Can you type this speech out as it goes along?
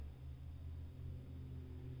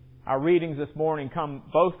Our readings this morning come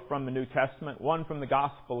both from the New Testament, one from the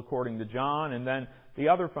Gospel according to John, and then the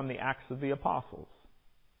other from the Acts of the Apostles.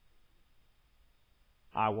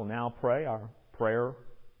 I will now pray our prayer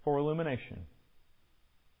for illumination.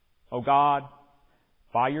 O God,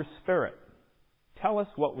 by your Spirit, tell us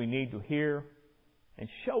what we need to hear and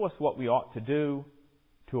show us what we ought to do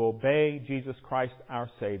to obey Jesus Christ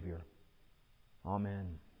our Savior.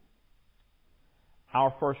 Amen.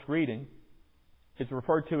 Our first reading is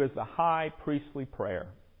referred to as the high priestly prayer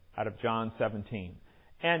out of John 17.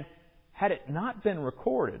 And had it not been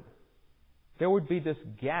recorded, there would be this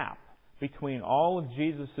gap between all of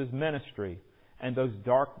Jesus' ministry and those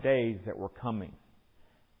dark days that were coming.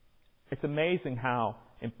 It's amazing how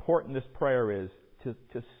important this prayer is to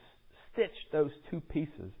stitch those two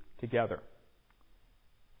pieces together.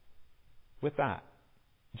 With that,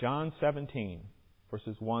 John 17,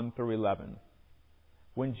 verses 1 through 11.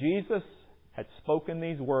 When Jesus had spoken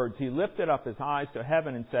these words, He lifted up His eyes to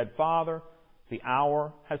heaven and said, Father, the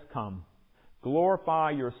hour has come.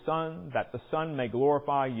 Glorify your Son, that the Son may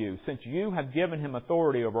glorify you, since you have given Him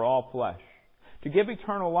authority over all flesh, to give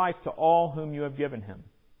eternal life to all whom you have given Him.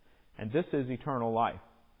 And this is eternal life,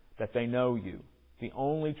 that they know you, the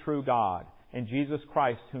only true God, and Jesus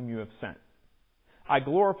Christ whom you have sent. I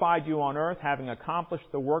glorified you on earth, having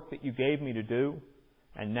accomplished the work that you gave me to do.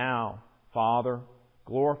 And now, Father,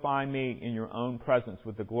 glorify me in your own presence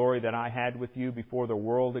with the glory that I had with you before the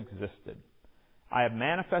world existed. I have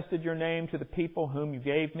manifested your name to the people whom you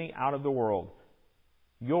gave me out of the world.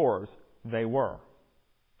 Yours they were,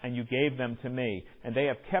 and you gave them to me, and they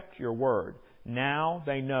have kept your word. Now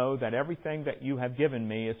they know that everything that you have given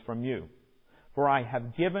me is from you. For I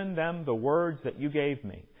have given them the words that you gave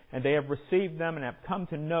me, and they have received them and have come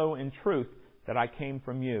to know in truth that I came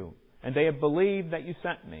from you. And they have believed that you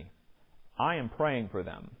sent me. I am praying for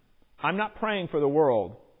them. I'm not praying for the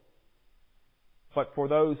world, but for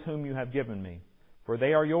those whom you have given me. For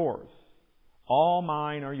they are yours. All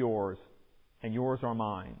mine are yours, and yours are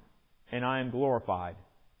mine. And I am glorified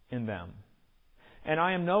in them. And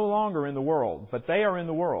I am no longer in the world, but they are in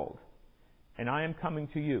the world. And I am coming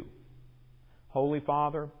to you. Holy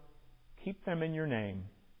Father, keep them in your name,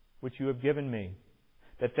 which you have given me,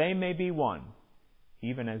 that they may be one,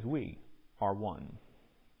 even as we are one.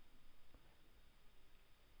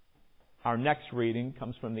 Our next reading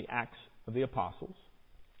comes from the Acts of the Apostles.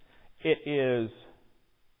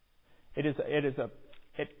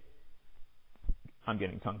 I'm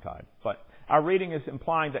getting tongue-tied, but our reading is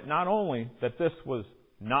implying that not only that this was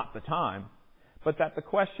not the time, but that the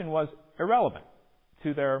question was irrelevant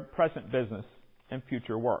to their present business and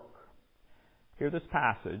future work. Hear this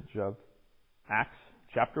passage of Acts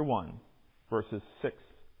chapter 1, verses 6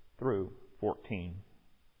 through 14.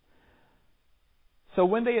 So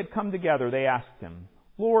when they had come together, they asked Him,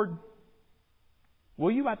 Lord,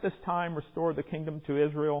 will you at this time restore the kingdom to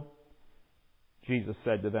Israel? Jesus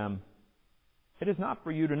said to them, It is not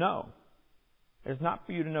for you to know. It is not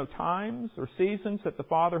for you to know times or seasons that the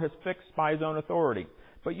Father has fixed by His own authority.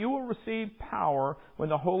 But you will receive power when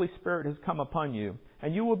the Holy Spirit has come upon you,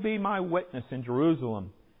 and you will be my witness in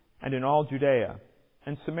Jerusalem and in all Judea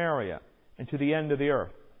and Samaria and to the end of the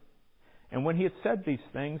earth. And when He had said these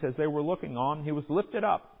things, as they were looking on, He was lifted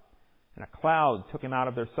up, and a cloud took Him out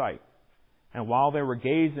of their sight. And while they were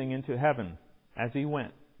gazing into heaven as He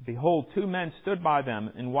went, behold, two men stood by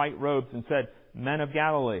them in white robes and said, Men of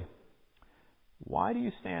Galilee, why do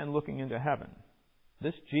you stand looking into heaven?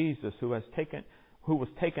 This Jesus who was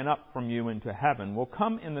taken up from you into heaven will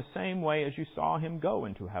come in the same way as you saw Him go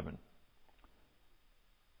into heaven.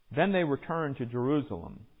 Then they returned to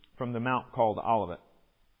Jerusalem from the mount called Olivet,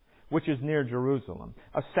 which is near Jerusalem,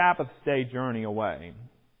 a Sabbath day journey away.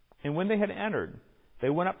 And when they had entered, they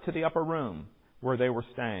went up to the upper room where they were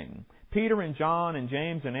staying. Peter and John and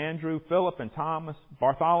James and Andrew, Philip and Thomas,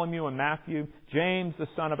 Bartholomew and Matthew, James the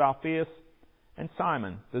son of Alphaeus, and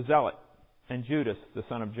Simon the Zealot, and Judas the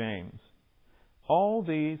son of James. All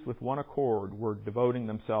these with one accord were devoting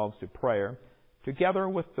themselves to prayer, together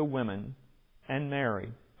with the women and Mary,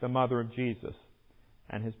 the mother of Jesus,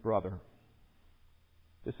 and His brother.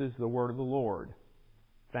 This is the word of the Lord.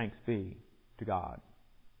 Thanks be to God.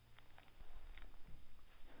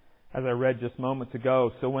 As I read just moments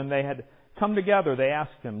ago, so when they had come together, they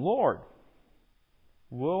asked Him, Lord,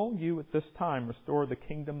 will you at this time restore the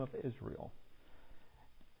kingdom of Israel?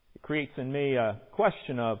 It creates in me a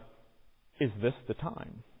question of, is this the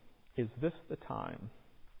time? Is this the time?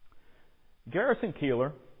 Garrison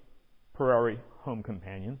Keillor, Prairie Home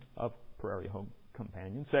Companion,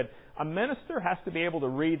 said, a minister has to be able to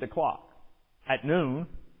read the clock. At noon,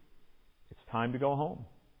 it's time to go home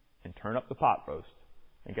and turn up the pot roast.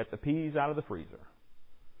 and get the peas out of the freezer.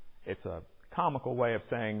 It's a comical way of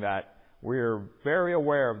saying that we're very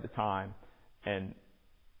aware of the time, and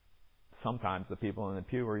sometimes the people in the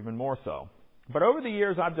pew are even more so. But over the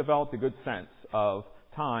years, I've developed a good sense of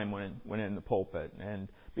time when in the pulpit. And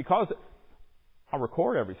because I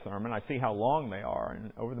record every sermon, I see how long they are.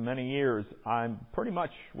 And over the many years, I'm pretty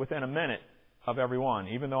much within a minute of every one,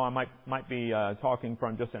 even though I might be talking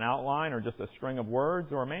from just an outline or just a string of words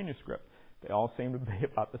or a manuscript. They all seem to be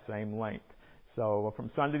about the same length. So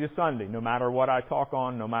from Sunday to Sunday, no matter what I talk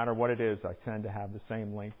on, no matter what it is, I tend to have the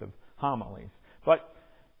same length of homilies. But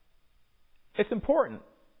it's important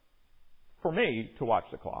for me to watch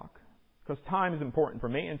the clock, because time is important for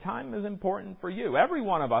me and time is important for you. Every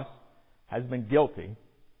one of us has been guilty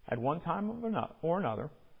at one time or another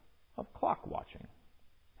of clock watching.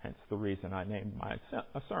 Hence the reason I named my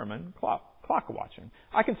sermon Clock Watching.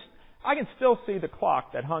 I can still see the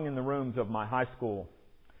clock that hung in the rooms of my high school.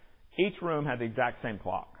 Each room had the exact same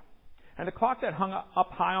clock. And the clock that hung up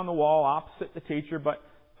high on the wall opposite the teacher, but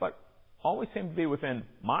always seemed to be within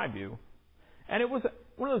my view. And it was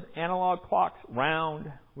one of those analog clocks,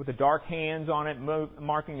 round, with the dark hands on it,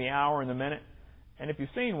 marking the hour and the minute. And if you've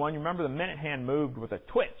seen one, you remember the minute hand moved with a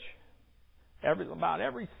twitch. About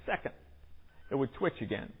every second, it would twitch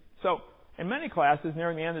again. So, in many classes,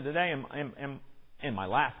 nearing the end of the day, in my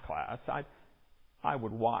last class, I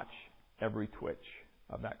would watch every twitch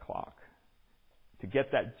of that clock to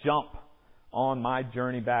get that jump on my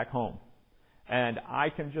journey back home. And I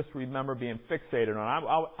can just remember being fixated on it.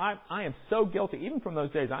 I am so guilty, even from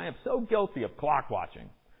those days, I am so guilty of clock watching.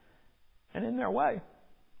 And in their way,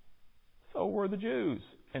 so were the Jews,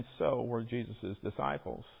 and so were Jesus'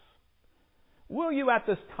 disciples. Will you at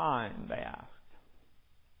this time, they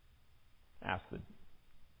asked the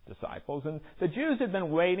disciples. And the Jews had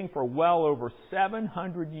been waiting for well over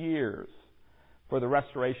 700 years for the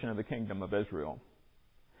restoration of the kingdom of Israel.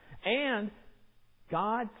 And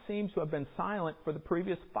God seems to have been silent for the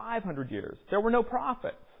previous 500 years. There were no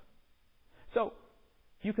prophets. So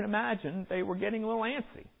you can imagine they were getting a little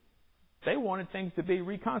antsy. They wanted things to be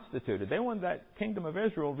reconstituted. They wanted that kingdom of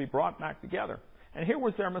Israel to be brought back together. And here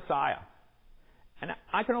was their Messiah. And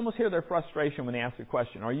I can almost hear their frustration when they ask the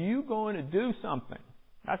question, are you going to do something?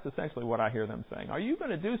 That's essentially what I hear them saying. Are you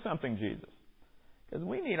going to do something, Jesus? Because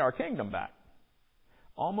we need our kingdom back.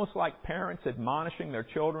 Almost like parents admonishing their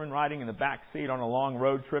children riding in the back seat on a long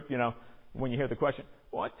road trip, when you hear the question,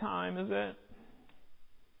 what time is it?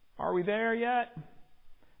 Are we there yet?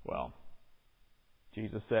 Well,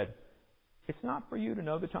 Jesus said, it's not for you to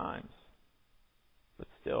know the times, but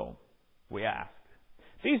still, we ask.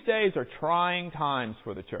 These days are trying times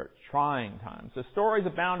for the church, trying times. The stories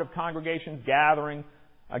abound of congregations gathering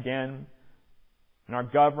again, and our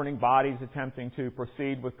governing bodies attempting to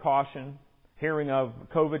proceed with caution, hearing of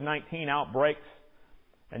COVID-19 outbreaks,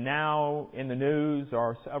 and now in the news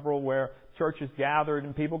are several where churches gathered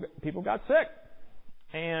and people got sick.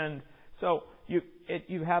 And so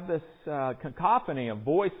you have this cacophony of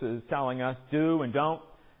voices telling us do and don't.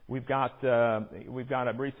 We've got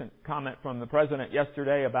a recent comment from the president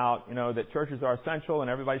yesterday about that churches are essential and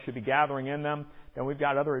everybody should be gathering in them. Then we've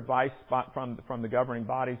got other advice from the governing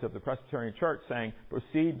bodies of the Presbyterian Church saying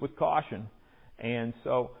proceed with caution. And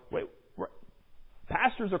so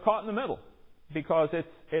pastors are caught in the middle because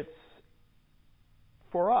it's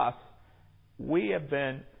for us. We have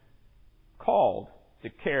been called to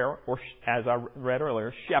care, or as I read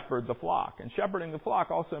earlier, shepherd the flock. And shepherding the flock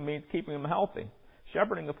also means keeping them healthy.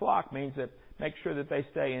 Shepherding the flock means that make sure that they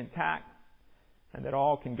stay intact and that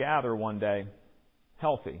all can gather one day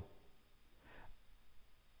healthy.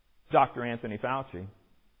 Dr. Anthony Fauci,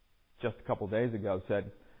 just a couple of days ago, said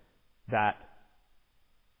that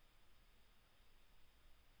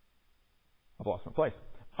I've lost my place.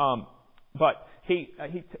 But he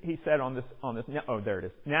said on this. Oh, there it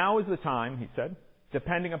is. Now is the time, he said,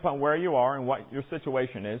 depending upon where you are and what your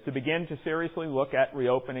situation is, to begin to seriously look at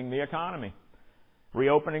reopening the economy,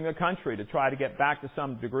 reopening the country to try to get back to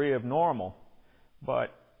some degree of normal.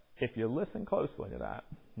 But if you listen closely to that,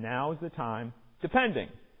 now is the time, depending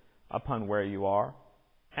upon where you are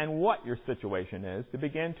and what your situation is, to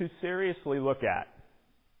begin to seriously look at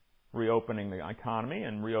reopening the economy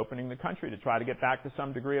and reopening the country to try to get back to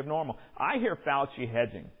some degree of normal. I hear Fauci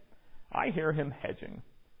hedging. I hear him hedging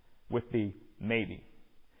with the maybe.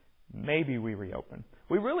 Maybe we reopen.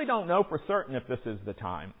 We really don't know for certain if this is the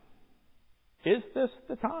time. Is this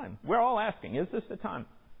the time? We're all asking, is this the time?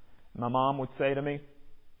 My mom would say to me,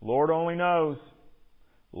 Lord only knows.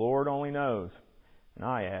 Lord only knows. And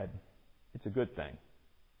I add, it's a good thing.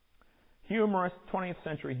 humorist, 20th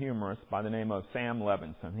century humorist by the name of Sam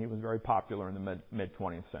Levinson. He was very popular in the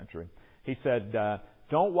mid-20th century. He said,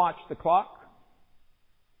 don't watch the clock.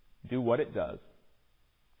 Do what it does.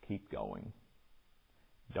 Keep going.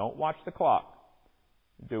 Don't watch the clock.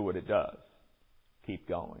 Do what it does. Keep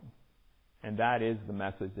going. And that is the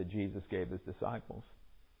message that Jesus gave His disciples.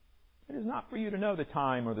 It is not for you to know the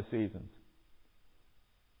time or the seasons.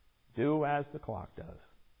 Do as the clock does.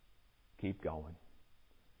 Keep going.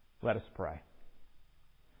 Let us pray.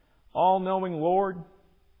 All-knowing Lord,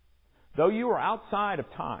 though you are outside of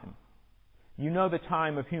time, you know the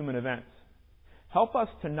time of human events. Help us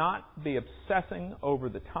to not be obsessing over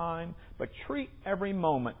the time, but treat every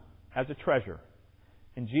moment as a treasure.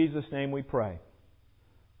 In Jesus' name we pray.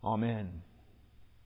 Amen.